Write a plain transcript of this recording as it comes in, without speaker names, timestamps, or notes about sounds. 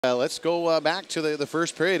Let's go back to the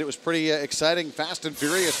first period. It was pretty exciting, fast and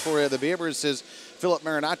furious for the Beavers as Philip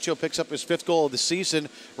Marinaccio picks up his 5th goal of the season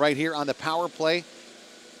right here on the power play.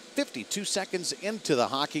 52 seconds into the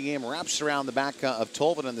hockey game, wraps around the back of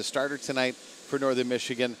Tolvin, and the starter tonight for Northern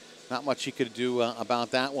Michigan. Not much he could do about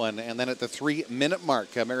that one. And then at the 3-minute mark,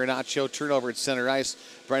 Marinaccio turnover at center ice.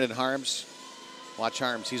 Brendan Harms. Watch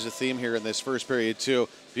Harms. He's a theme here in this first period, too.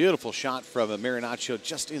 Beautiful shot from Marinaccio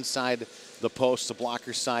just inside the post, the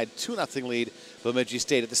blocker side. 2-0 lead, Bemidji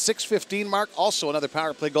State. At the 6:15 mark, also another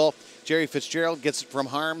power play goal. Jerry Fitzgerald gets it from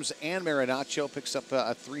Harms, and Marinaccio picks up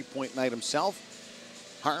a 3-point night himself.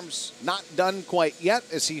 Harms not done quite yet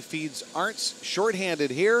as he feeds Arntz.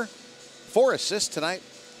 Shorthanded here. 4 assists tonight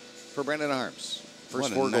for Brendan Harms.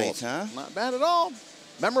 First 4 goals. Huh? Not bad at all.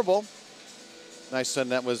 Memorable. Nice one.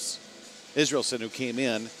 That was Israelson who came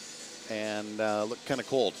in and looked kind of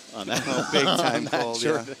cold on that. Big time cold,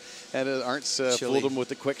 yeah. And Arntz fooled him with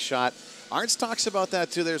the quick shot. Arntz talks about that,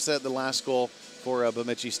 too. There's the last goal for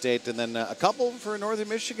Bemidji State. And then a couple for Northern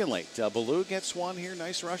Michigan late. Ballou gets one here.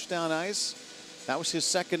 Nice rush down ice. That was his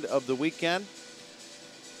 2nd of the weekend.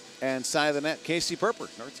 And side of the net, Casey Perper,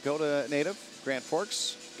 North Dakota native. Grand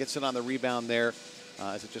Forks gets it on the rebound there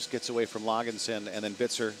as it just gets away from Logginson. And then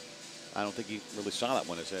Bitzer, I don't think he really saw that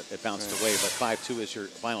one as it bounced away. But 5-2 is your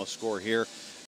final score here.